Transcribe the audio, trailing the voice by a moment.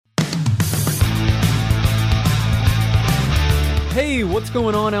Hey, what's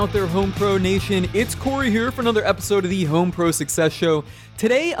going on out there, Home Pro Nation? It's Corey here for another episode of the Home Pro Success Show.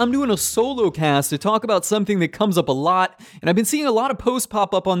 Today, I'm doing a solo cast to talk about something that comes up a lot, and I've been seeing a lot of posts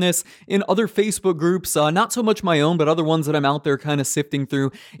pop up on this in other Facebook groups, not so much my own, but other ones that I'm out there kind of sifting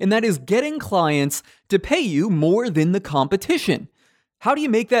through, and that is getting clients to pay you more than the competition. How do you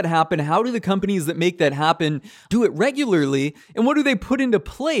make that happen? How do the companies that make that happen do it regularly? And what do they put into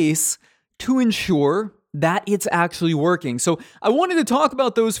place to ensure that it's actually working? So I wanted to talk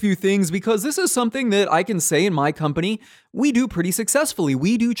about those few things because this is something that I can say in my company, we do pretty successfully.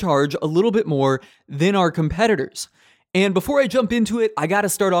 We do charge a little bit more than our competitors. And before I jump into it, I got to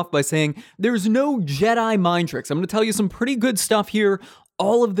start off by saying there's no Jedi mind tricks. I'm going to tell you some pretty good stuff here.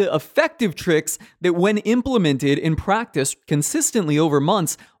 All of the effective tricks that when implemented in practice consistently over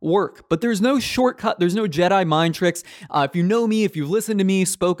months work. But there's no shortcut, there's no Jedi mind tricks. If you know me, if you've listened to me,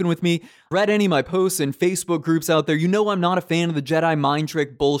 spoken with me, read any of my posts in Facebook groups out there, you know I'm not a fan of the Jedi mind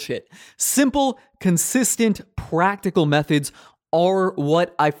trick bullshit. Simple, consistent, practical methods are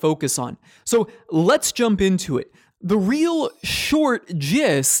what I focus on. So let's jump into it. The real short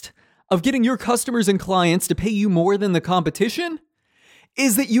gist of getting your customers and clients to pay you more than the competition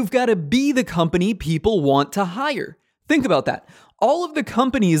is that you've got to be the company people want to hire. Think about that. All of the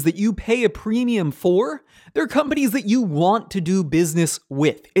companies that you pay a premium for, they're companies that you want to do business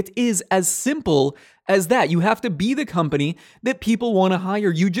with. It is as simple as that. You have to be the company that people want to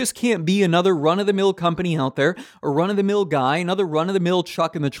hire. You just can't be another run-of-the-mill company out there, a run-of-the-mill guy, another run-of-the-mill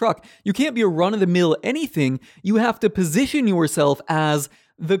chuck in the truck. You can't be a run-of-the-mill anything. You have to position yourself as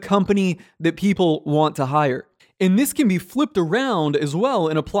the company that people want to hire. And this can be flipped around as well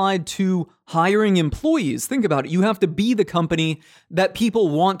and applied to hiring employees. Think about it. You have to be the company that people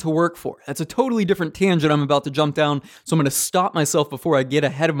want to work for. That's a totally different tangent I'm about to jump down, so I'm going to stop myself before I get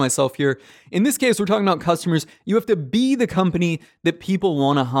ahead of myself here. In this case, we're talking about customers. You have to be the company that people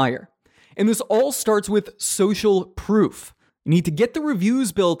want to hire. And this all starts with social proof. You need to get the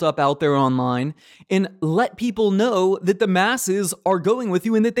reviews built up out there online and let people know that the masses are going with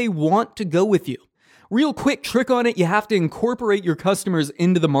you and that they want to go with you. Real quick trick on it, you have to incorporate your customers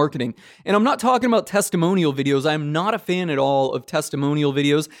into the marketing. And I'm not talking about testimonial videos. I'm not a fan at all of testimonial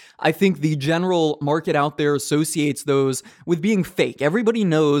videos. I think the general market out there associates those with being fake. Everybody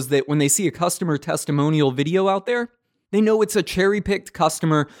knows that when they see a customer testimonial video out there, they know it's a cherry-picked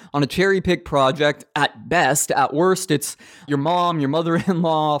customer on a cherry-picked project at best. At worst, it's your mom, your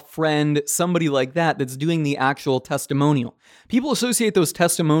mother-in-law, friend, somebody like that that's doing the actual testimonial. People associate those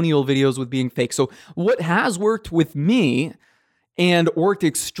testimonial videos with being fake. So what has worked with me and worked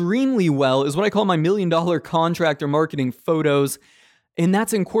extremely well is what I call my $1 million contractor marketing photos. And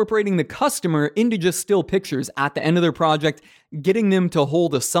that's incorporating the customer into just still pictures at the end of their project, getting them to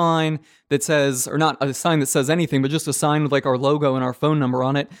hold a sign that says, or not a sign that says anything, but just a sign with like our logo and our phone number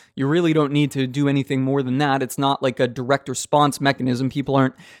on it. You really don't need to do anything more than that. It's not like a direct response mechanism. People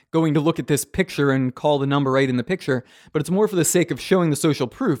aren't going to look at this picture and call the number right in the picture, but it's more for the sake of showing the social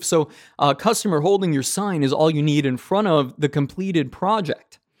proof. So customer holding your sign is all you need in front of the completed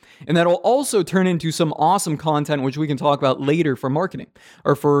project. And that'll also turn into some awesome content, which we can talk about later for marketing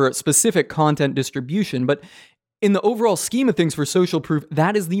or for specific content distribution. But in the overall scheme of things for social proof,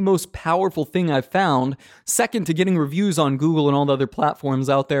 that is the most powerful thing I've found, second to getting reviews on Google and all the other platforms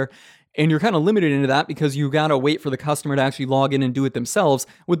out there. And you're kind of limited into that because you got to wait for the customer to actually log in and do it themselves.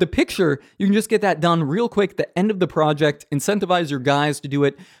 With the picture, you can just get that done real quick at the end of the project, incentivize your guys to do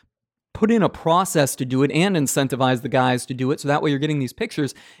it, put in a process to do it and incentivize the guys to do it. So that way you're getting these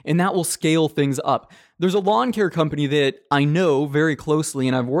pictures and that will scale things up. There's a lawn care company that I know very closely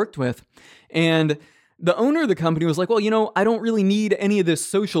and I've worked with. And the owner of the company was like, well, I don't really need any of this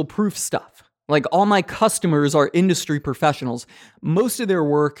social proof stuff. Like all my customers are industry professionals. Most of their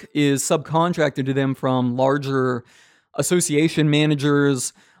work is subcontracted to them from larger association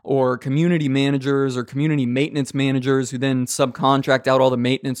managers or community managers or community maintenance managers who then subcontract out all the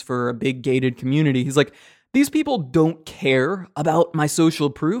maintenance for a big gated community. He's like, these people don't care about my social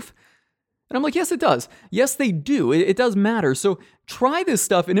proof. And I'm like, yes, it does. Yes, they do. It does matter. So try this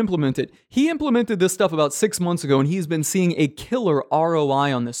stuff and implement it. He implemented this stuff about 6 months ago, and he's been seeing a killer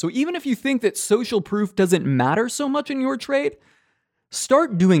ROI on this. So even if you think that social proof doesn't matter so much in your trade,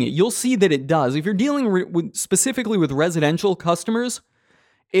 start doing it. You'll see that it does. If you're dealing specifically with residential customers,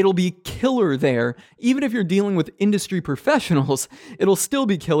 it'll be killer there. Even if you're dealing with industry professionals, it'll still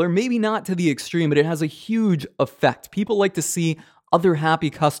be killer. Maybe not to the extreme, but it has a huge effect. People like to see other happy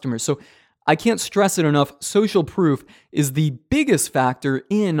customers. So I can't stress it enough. Social proof is the biggest factor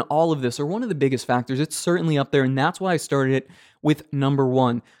in all of this, or one of the biggest factors. It's certainly up there, and that's why I started it with number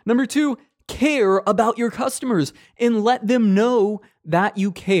one. Number two, care about your customers and let them know that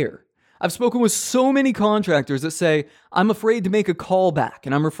you care. I've spoken with so many contractors that say, I'm afraid to make a call back,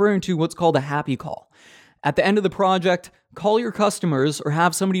 and I'm referring to what's called a happy call. At the end of the project, call your customers or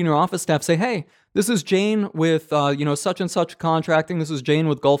have somebody in your office staff say, hey, this is Jane with such and such contracting. This is Jane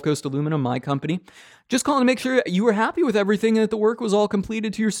with Gulf Coast Aluminum, my company. Just calling to make sure you were happy with everything and that the work was all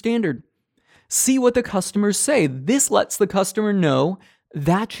completed to your standard. See what the customers say. This lets the customer know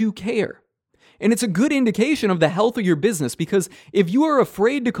that you care. And it's a good indication of the health of your business, because if you are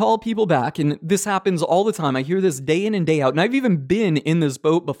afraid to call people back, and this happens all the time, I hear this day in and day out, and I've even been in this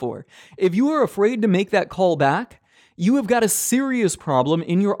boat before. If you are afraid to make that call back, you have got a serious problem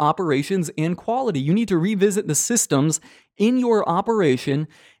in your operations and quality. You need to revisit the systems in your operation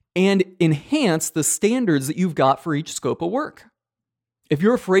and enhance the standards that you've got for each scope of work. If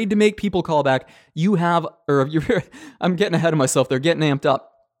you're afraid to make people call back, I'm getting ahead of myself there, getting amped up.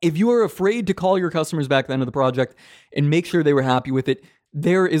 If you are afraid to call your customers back at the end of the project and make sure they were happy with it,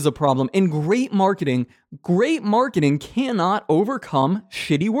 there is a problem. And great marketing cannot overcome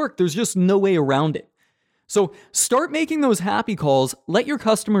shitty work. There's just no way around it. So start making those happy calls. Let your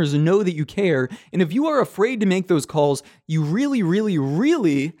customers know that you care. And if you are afraid to make those calls, you really, really,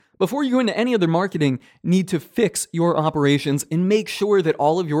 really, before you go into any other marketing, need to fix your operations and make sure that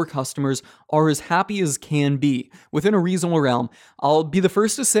all of your customers are as happy as can be within a reasonable realm. I'll be the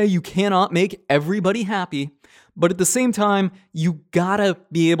first to say you cannot make everybody happy, but at the same time, you gotta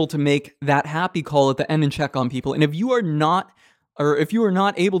be able to make that happy call at the end and check on people. And if you are not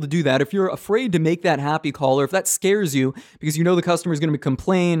able to do that, if you're afraid to make that happy call, or if that scares you because you know the customer is going to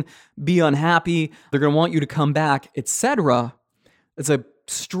complain, be unhappy, they're going to want you to come back, etc., it's a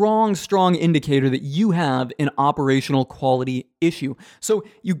strong indicator that you have an operational quality issue. So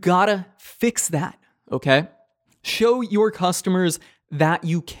you gotta fix that, okay? Show your customers that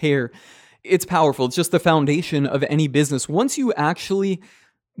you care. It's powerful. It's just the foundation of any business. Once you actually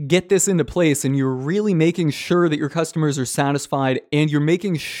get this into place and you're really making sure that your customers are satisfied and you're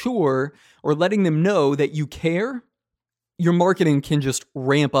making sure or letting them know that you care, your marketing can just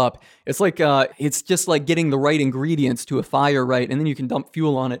ramp up. It's just like getting the right ingredients to a fire, right? And then you can dump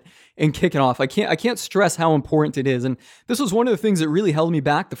fuel on it and kick it off. I can't stress how important it is. And this was one of the things that really held me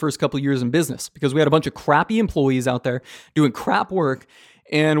back the first couple of years in business, because we had a bunch of crappy employees out there doing crap work.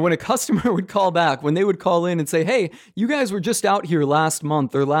 And when a customer would call back, when they would call in and say, hey, you guys were just out here last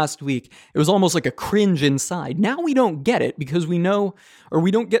month or last week, it was almost like a cringe inside. Now we don't get it because we know, or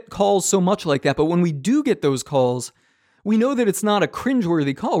we don't get calls so much like that. But when we do get those calls, we know that it's not a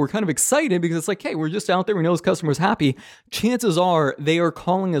cringeworthy call. We're kind of excited because it's like, hey, we're just out there. We know this customer's happy. Chances are they are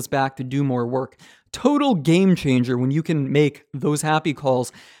calling us back to do more work. Total game changer when you can make those happy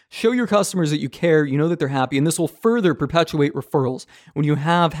calls. Show your customers that you care, you know that they're happy, and this will further perpetuate referrals. When you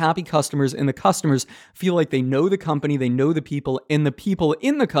have happy customers and the customers feel like they know the company, they know the people, and the people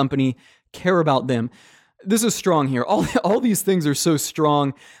in the company care about them. This is strong here. All these things are so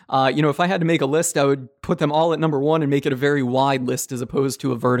strong. If I had to make a list, I would put them all at number one and make it a very wide list as opposed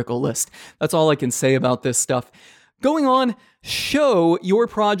to a vertical list. That's all I can say about this stuff. Going on, show your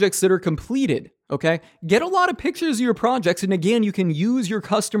projects that are completed, okay? Get a lot of pictures of your projects, and again, you can use your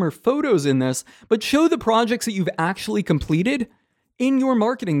customer photos in this, but show the projects that you've actually completed in your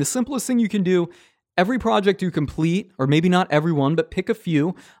marketing. The simplest thing you can do, every project you complete, or maybe not everyone, but pick a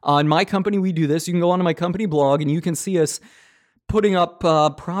few. In my company, we do this. You can go onto my company blog, and you can see us putting up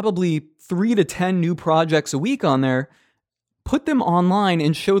probably 3 to 10 new projects a week on there. Put them online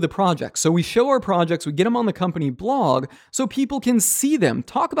and show the projects. So we show our projects, we get them on the company blog so people can see them.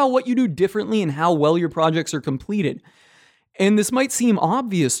 Talk about what you do differently and how well your projects are completed. And this might seem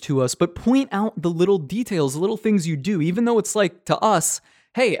obvious to us, but point out the little details, the little things you do, even though it's like to us,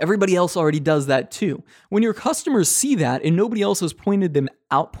 hey, everybody else already does that too. When your customers see that and nobody else has pointed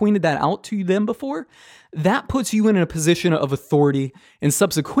that out to them before, that puts you in a position of authority and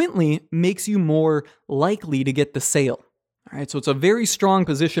subsequently makes you more likely to get the sale. All right, so it's a very strong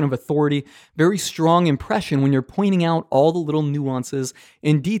position of authority, very strong impression when you're pointing out all the little nuances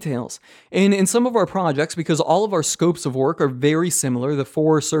and details. And in some of our projects, because all of our scopes of work are very similar, the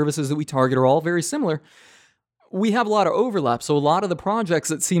 4 services that we target are all very similar, we have a lot of overlap. So a lot of the projects,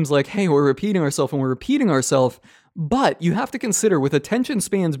 it seems like, hey, we're repeating ourselves, but you have to consider with attention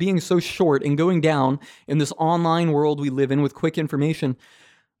spans being so short and going down in this online world we live in with quick information,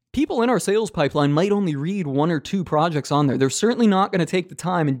 people in our sales pipeline might only read 1 or 2 projects on there. They're certainly not going to take the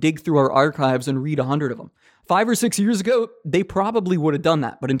time and dig through our archives and read 100 of them. 5 or 6 years ago, they probably would have done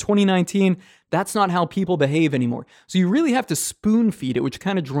that. But in 2019, that's not how people behave anymore. So you really have to spoon feed it, which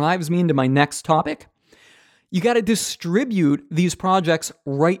kind of drives me into my next topic. You got to distribute these projects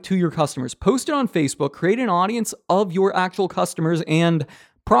right to your customers. Post it on Facebook, create an audience of your actual customers and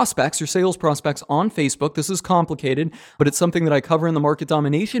prospects, your sales prospects on Facebook. This is complicated, but it's something that I cover in the market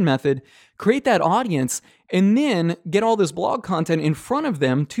domination method. Create that audience and then get all this blog content in front of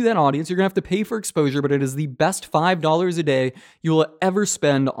them to that audience. You're going to have to pay for exposure, but it is the best $5 a day you will ever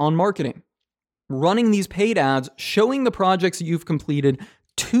spend on marketing. Running these paid ads, showing the projects you've completed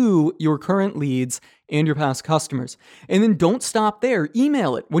to your current leads and your past customers. And then don't stop there.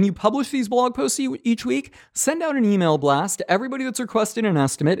 Email it. When you publish these blog posts each week, send out an email blast to everybody that's requested an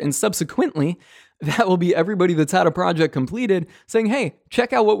estimate, and subsequently, that will be everybody that's had a project completed saying, hey,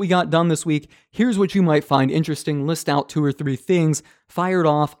 check out what we got done this week. Here's what you might find interesting. List out 2 or 3 things, fire it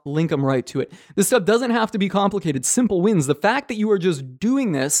off, link them right to it. This stuff doesn't have to be complicated. Simple wins. The fact that you are just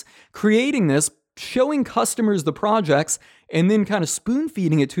doing this, creating this, showing customers the projects, and then kind of spoon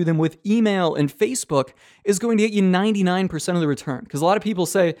feeding it to them with email and Facebook is going to get you 99% of the return. Because a lot of people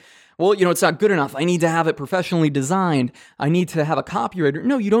say, well, it's not good enough. I need to have it professionally designed. I need to have a copywriter.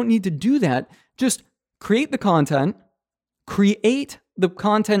 No, you don't need to do that. Just create the content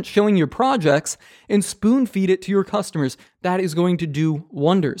showing your projects, and spoon feed it to your customers. That is going to do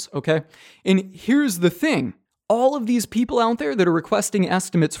wonders, okay? And here's the thing. All of these people out there that are requesting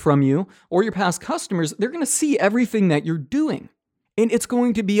estimates from you or your past customers, they're going to see everything that you're doing. And it's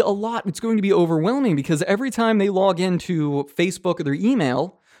going to be a lot. It's going to be overwhelming because every time they log into Facebook or their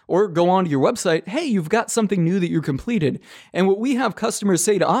email or go onto your website, hey, you've got something new that you completed. And what we have customers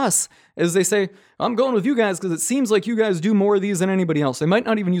say to us is they say, I'm going with you guys because it seems like you guys do more of these than anybody else. They might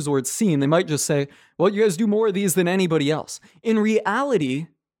not even use the word seem. They might just say, well, you guys do more of these than anybody else. In reality,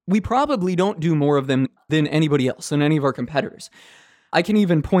 we probably don't do more of them than anybody else, than any of our competitors. I can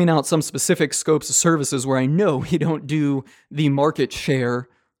even point out some specific scopes of services where I know we don't do the market share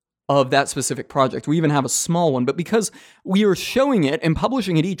of that specific project. We even have a small one, but because we are showing it and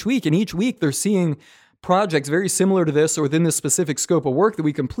publishing it each week, and each week they're seeing projects very similar to this or within this specific scope of work that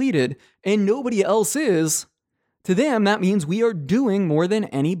we completed, and nobody else is, to them, that means we are doing more than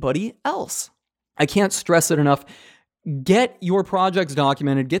anybody else. I can't stress it enough. Get your projects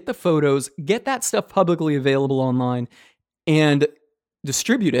documented, get the photos, get that stuff publicly available online, and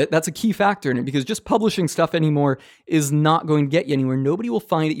distribute it. That's a key factor in it because just publishing stuff anymore is not going to get you anywhere. Nobody will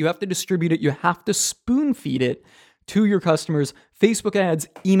find it. You have to distribute it. You have to spoon feed it to your customers. Facebook ads,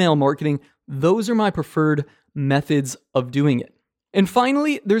 email marketing, those are my preferred methods of doing it. And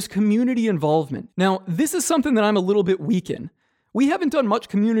finally, there's community involvement. Now, this is something that I'm a little bit weak in. We haven't done much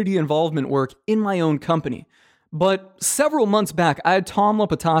community involvement work in my own company. But several months back, I had Tom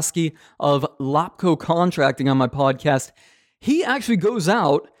Lopatowski of Lopco Contracting on my podcast. He actually goes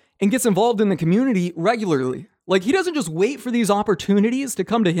out and gets involved in the community regularly. Like, he doesn't just wait for these opportunities to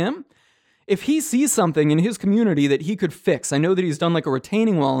come to him. If he sees something in his community that he could fix, I know that he's done like a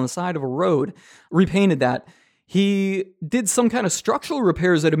retaining wall on the side of a road, repainted that. He did some kind of structural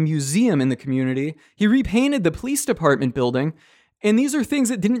repairs at a museum in the community. He repainted the police department building. And these are things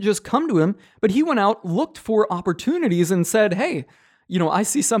that didn't just come to him, but he went out, looked for opportunities and said, hey, I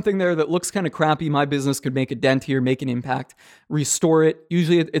see something there that looks kind of crappy. My business could make a dent here, make an impact, restore it.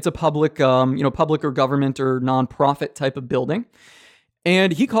 Usually it's a public, public or government or nonprofit type of building.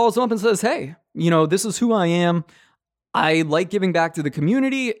 And he calls up and says, hey, this is who I am. I like giving back to the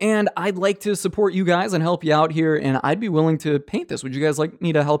community, and I'd like to support you guys and help you out here, and I'd be willing to paint this. Would you guys like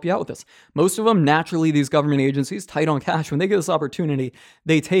me to help you out with this? Most of them, naturally, these government agencies, tight on cash, when they get this opportunity,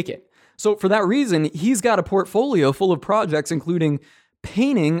 they take it. So for that reason, he's got a portfolio full of projects, including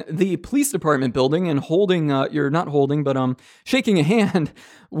painting the police department building and shaking a hand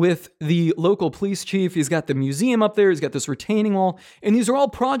with the local police chief. He's got the museum up there. He's got this retaining wall. And these are all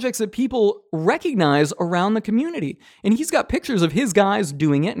projects that people recognize around the community. And he's got pictures of his guys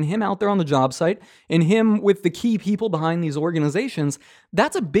doing it and him out there on the job site and him with the key people behind these organizations.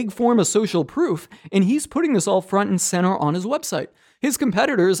 That's a big form of social proof. And he's putting this all front and center on his website. His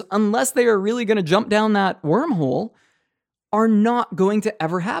competitors, unless they are really going to jump down that wormhole, are not going to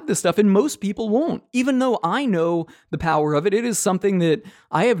ever have this stuff, and most people won't. Even though I know the power of it, it is something that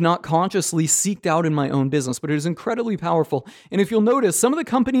I have not consciously seeked out in my own business, but it is incredibly powerful. And if you'll notice, some of the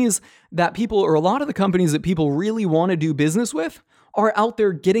companies that people, or a lot of the companies that people really want to do business with, are out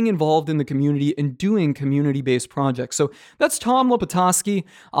there getting involved in the community and doing community-based projects. So that's Tom Lopatowski.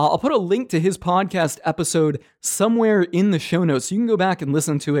 I'll put a link to his podcast episode somewhere in the show notes, so you can go back and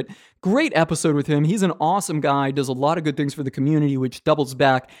listen to it. Great episode with him. He's an awesome guy, does a lot of good things for the community, which doubles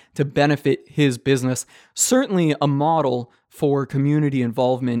back to benefit his business. Certainly a model for community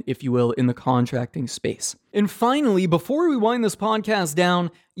involvement, if you will, in the contracting space. And finally, before we wind this podcast down,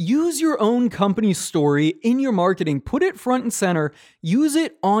 use your own company story in your marketing. Put it front and center. Use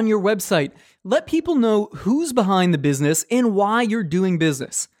it on your website. Let people know who's behind the business and why you're doing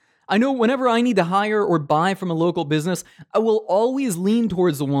business. I know whenever I need to hire or buy from a local business, I will always lean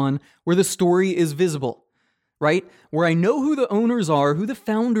towards the one where the story is visible, right? Where I know who the owners are, who the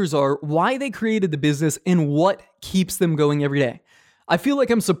founders are, why they created the business, and what keeps them going every day. I feel like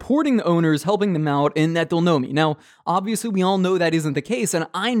I'm supporting the owners, helping them out, and that they'll know me. Now, obviously, we all know that isn't the case, and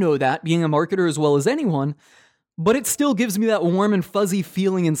I know that, being a marketer as well as anyone, but it still gives me that warm and fuzzy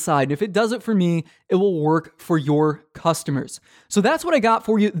feeling inside. And if it does it for me, it will work for your customers. So that's what I got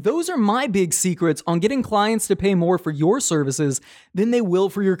for you. Those are my big secrets on getting clients to pay more for your services than they will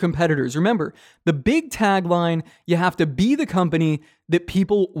for your competitors. Remember, the big tagline, you have to be the company that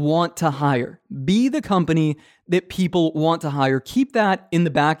people want to hire. Be the company that people want to hire. Keep that in the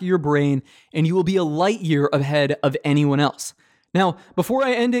back of your brain, and you will be a light year ahead of anyone else. Now, before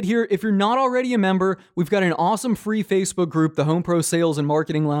I end it here, if you're not already a member, we've got an awesome free Facebook group, the Home Pro Sales and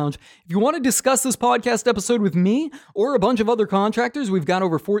Marketing Lounge. If you want to discuss this podcast episode with me or a bunch of other contractors, we've got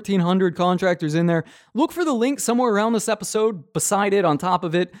over 1,400 contractors in there. Look for the link somewhere around this episode, beside it, on top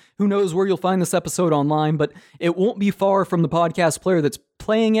of it. Who knows where you'll find this episode online, but it won't be far from the podcast player that's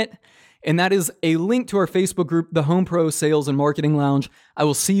playing it. And that is a link to our Facebook group, the Home Pro Sales and Marketing Lounge. I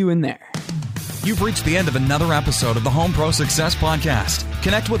will see you in there. You've reached the end of another episode of the Home Pro Success Podcast.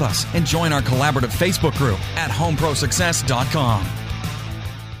 Connect with us and join our collaborative Facebook group at homeprosuccess.com.